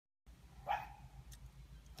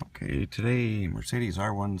Okay, today Mercedes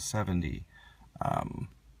R170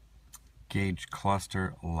 gauge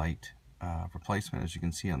cluster light replacement, as you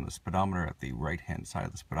can see on the speedometer at the right hand side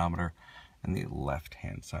of the speedometer, and the left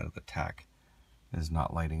hand side of the tach is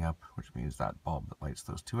not lighting up, which means that bulb that lights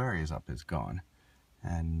those two areas up is gone.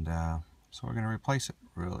 And so we're going to replace it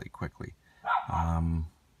really quickly.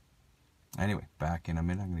 Anyway, back in a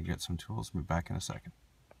minute. I'm going to get some tools and be back in a second.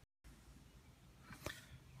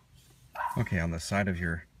 Okay, on the side of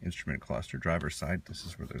your instrument cluster, driver's side, this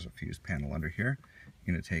is where there's a fuse panel under here.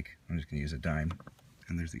 You're going to take, I'm just going to use a dime,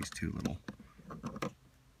 and there's these two little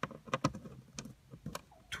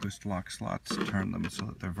twist lock slots. Turn them so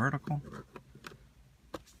that they're vertical,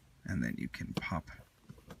 and then you can pop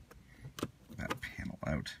that panel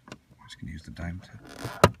out. I'm just going to use the dime to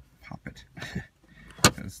pop it,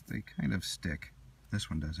 because they kind of stick. This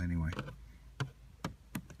one does anyway.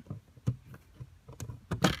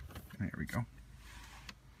 There we go.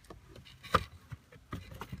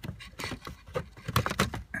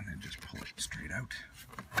 And then just pull it straight out.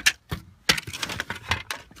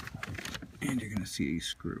 And you're going to see a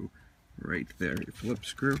screw right there, a Phillips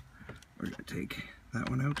screw. We're going to take that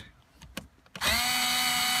one out.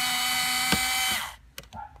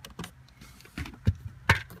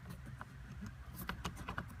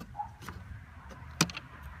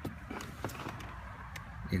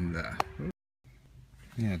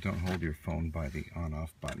 Yeah, don't hold your phone by the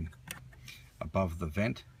on-off button. Above the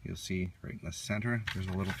vent, you'll see right in the center, there's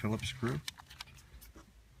a little Phillips screw.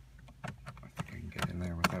 I think I can get in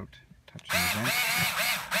there without touching the vent.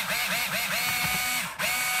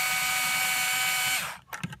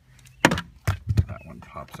 That one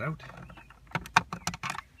pops out.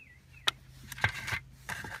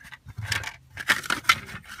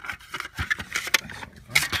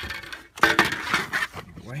 Put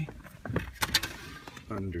it away.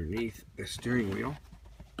 Underneath the steering wheel,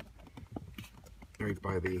 right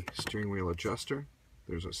by the steering wheel adjuster,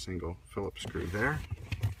 there's a single Phillips screw there.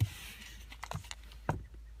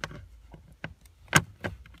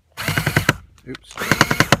 Oops.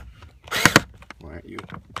 Why aren't you?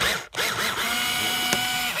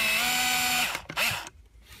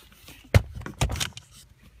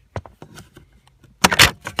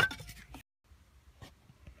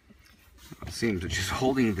 It seems that just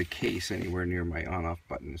holding the case anywhere near my on-off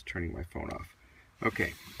button is turning my phone off.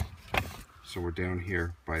 Okay, so we're down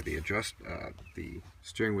here by the the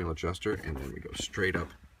steering wheel adjuster, and then we go straight up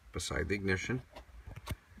beside the ignition.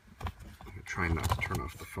 I'm going to try not to turn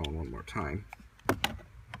off the phone one more time.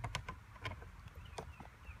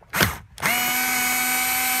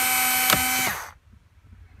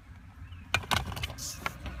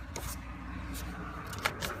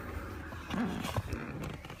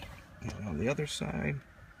 On the other side,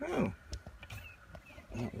 oh,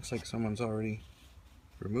 well, it looks like someone's already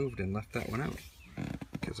removed and left that one out,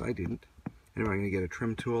 because I didn't. Anyway, I'm going to get a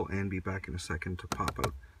trim tool and be back in a second to pop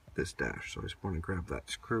out this dash. So I just want to grab that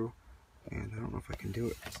screw, and I don't know if I can do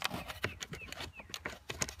it.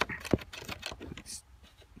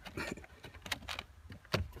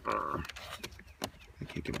 I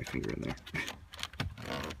can't get my finger in there.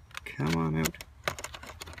 Come on out.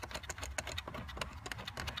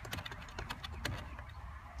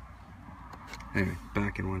 Anyway,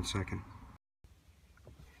 back in 1 second.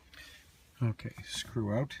 Okay,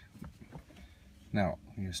 screw out. Now,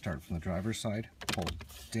 I'm going to start from the driver's side, pull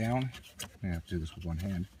down. I have to do this with one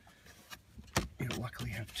hand. You'll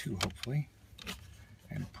luckily have two, hopefully.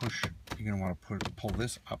 And push. You're going to want to pull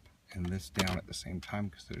this up and this down at the same time,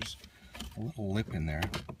 because there's a little lip in there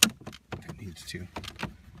that needs to.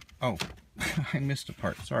 Oh, I missed a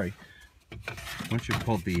part, sorry. Once you've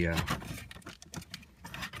pulled the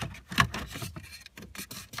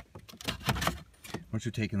once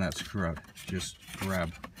you've taken that screw out, just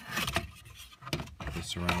grab the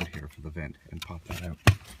surround here for the vent and pop that out.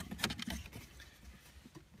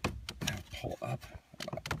 Now pull up.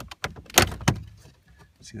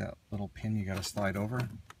 See that little pin you gotta slide over?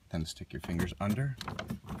 Then stick your fingers under,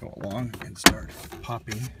 go along and start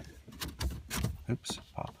popping. Oops,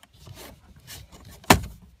 pop.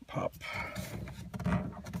 Pop.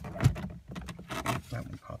 That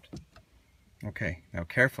one popped. Okay, now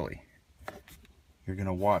carefully. You're going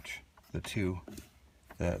to watch the two,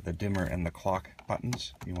 the dimmer and the clock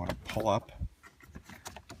buttons. You want to pull up.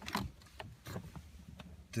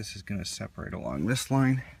 This is going to separate along this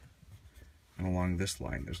line and along this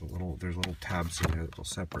line. There's little tabs in there that will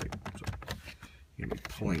separate. So you're going to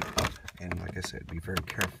be pulling up, and like I said, be very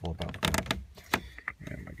careful about that.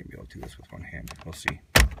 And I'm not going to be able to do this with one hand. We'll see.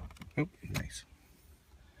 Oh, nice.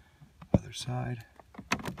 Other side.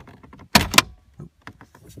 Oh.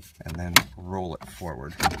 and then roll it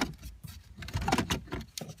forward.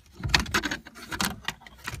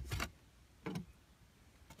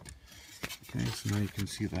 Okay, so now you can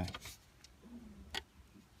see the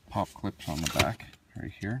pop clips on the back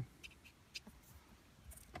right here.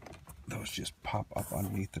 Those just pop up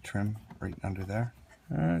underneath the trim, right under there.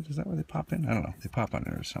 Is that where they pop in? I don't know. They pop under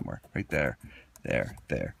there somewhere. Right there,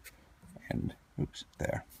 there, and oops,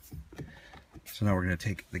 there. So now we're going to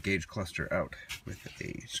take the gauge cluster out with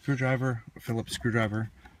a screwdriver, a Phillips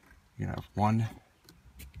screwdriver. You have 1,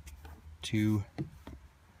 2,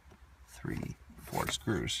 3, 4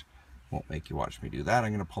 screws. Won't make you watch me do that.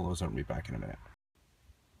 I'm going to pull those out and be back in a minute.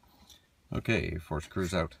 Okay, 4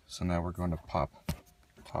 screws out. So now we're going to pop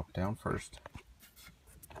top down first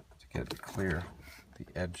to get it clear the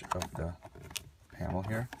edge of the panel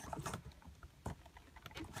here.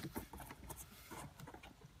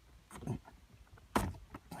 There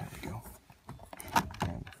we go.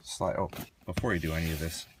 And slide. Oh, before you do any of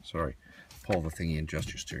this, sorry, pull the thingy and adjust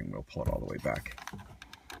your steering wheel, pull it all the way back.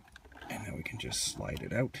 And then we can just slide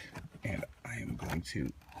it out. And I am going to,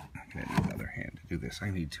 I'm going to need another hand to do this. I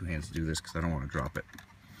need 2 hands to do this because I don't want to drop it.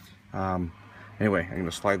 Anyway, I'm going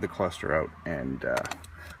to slide the cluster out and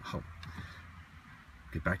I'll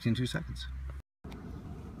get back to you in 2 seconds.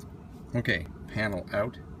 Okay, panel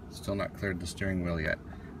out. Still not cleared the steering wheel yet.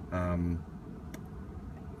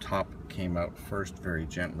 Top came out first very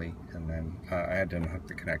gently, and then I had to unhook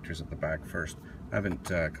the connectors at the back first. I haven't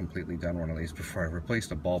completely done one of these before. I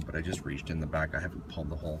replaced a bulb, but I just reached in the back. I haven't pulled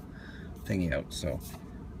the whole thingy out, so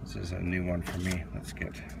this is a new one for me. Let's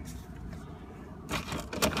get...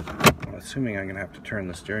 I'm assuming I'm going to have to turn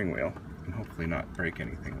the steering wheel and hopefully not break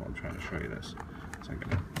anything while I'm trying to show you this. So I'm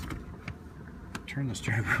going to turn the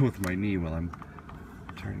steering wheel with my knee while I'm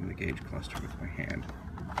turning the gauge cluster with my hand.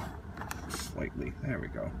 Slightly. There we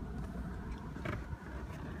go.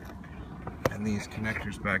 And these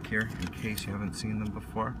connectors back here, in case you haven't seen them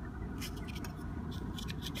before.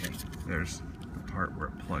 Okay, there's the part where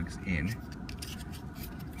it plugs in.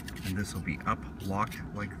 And this will be up, locked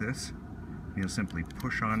like this. You'll simply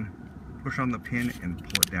push on the pin and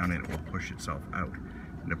pull it down and it will push itself out.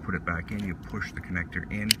 And to put it back in, you push the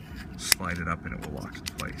connector in, slide it up, and it will lock in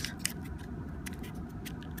place.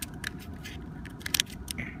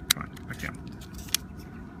 Come on, back down.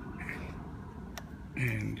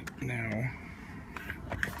 And now,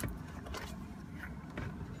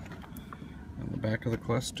 on the back of the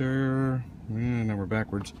cluster, now we're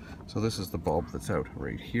backwards. So this is the bulb that's out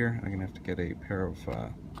right here. I'm gonna have to get a pair of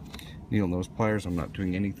needle nose pliers. I'm not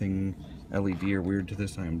doing anything LED or weird to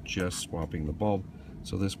this. I'm just swapping the bulb.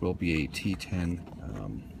 So this will be a T10.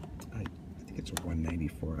 I think it's a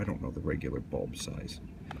 194. I don't know the regular bulb size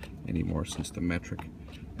anymore since the metric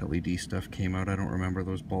LED stuff came out. I don't remember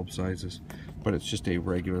those bulb sizes, but it's just a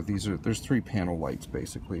regular. There's 3 panel lights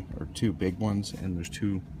basically, or 2 big ones, and there's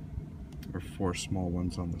 2 or 4 small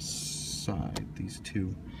ones on the side. These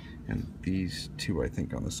 2 and these 2, I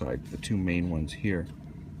think, on the side. The 2 main ones here.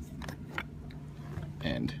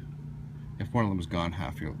 And if one of them is gone,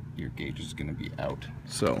 half your gauge is going to be out.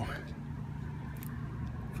 So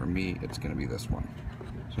for me, it's going to be this one.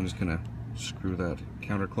 So I'm just going to screw that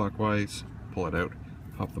counterclockwise, pull it out,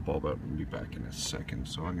 pop the bulb out, and be back in a second.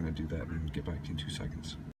 So I'm going to do that and get back to you in 2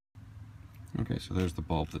 seconds. Okay, so there's the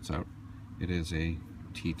bulb that's out. It is a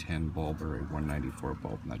T10 bulb or a 194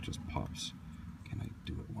 bulb, and that just pops. Can I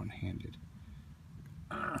do it one-handed?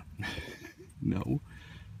 No.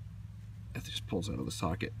 It just pulls out of the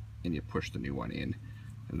socket and you push the new one in,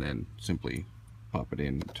 and then simply pop it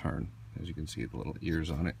in and turn. As you can see, the little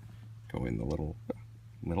ears on it go in the little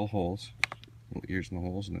holes, little ears in the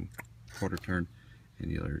holes, and then quarter turn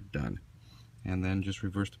and you're done. And then just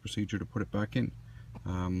reverse the procedure to put it back in.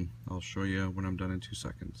 I'll show you when I'm done in 2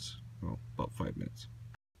 seconds. Well, about 5 minutes.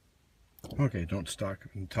 Okay, don't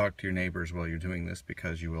talk to your neighbors while you're doing this,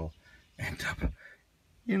 because you will end up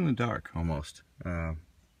in the dark almost.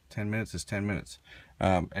 10 minutes is 10 minutes.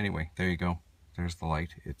 Anyway, there you go. There's the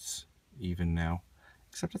light. It's even now,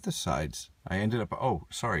 except at the sides. I ended up, oh,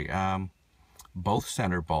 sorry, both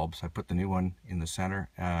center bulbs. I put the new one in the center,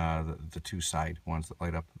 the 2 side ones that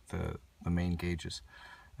light up the main gauges.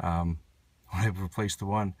 When I replaced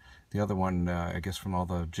the other one, I guess from all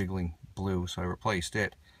the jiggling, blue, so I replaced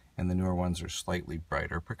it, and the newer ones are slightly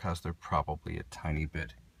brighter because they're probably a tiny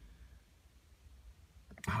bit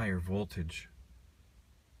higher voltage,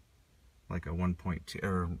 like a 1.2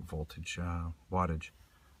 or voltage wattage.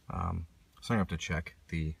 So I'm gonna have to check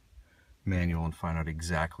the manual and find out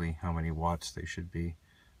exactly how many watts they should be,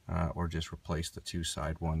 or just replace the 2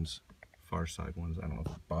 side ones, far side ones. I don't know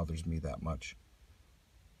if it bothers me that much.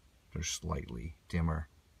 They're slightly dimmer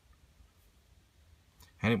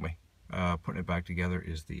Anyway, putting it back together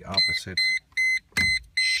is the opposite.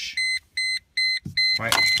 Shh.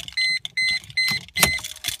 Quiet.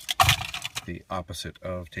 The opposite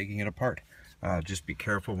of taking it apart. Just be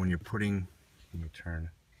careful when you're putting. Let me turn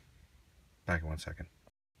back in 1 second.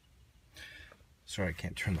 Sorry, I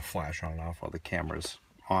can't turn the flash on and off while the camera's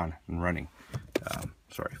on and running.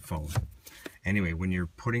 Sorry, phone. Anyway, when you're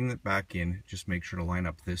putting it back in, just make sure to line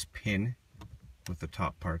up this pin with the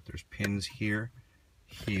top part. There's pins here,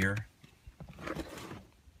 here,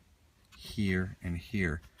 here, and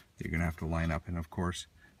here that you're going to have to line up. And of course,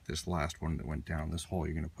 this last one that went down this hole,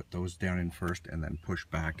 you're going to put those down in first and then push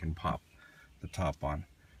back and pop the top on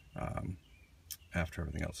after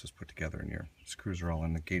everything else is put together and your screws are all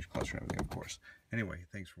in the gauge cluster and everything, of course. Anyway,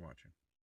 thanks for watching.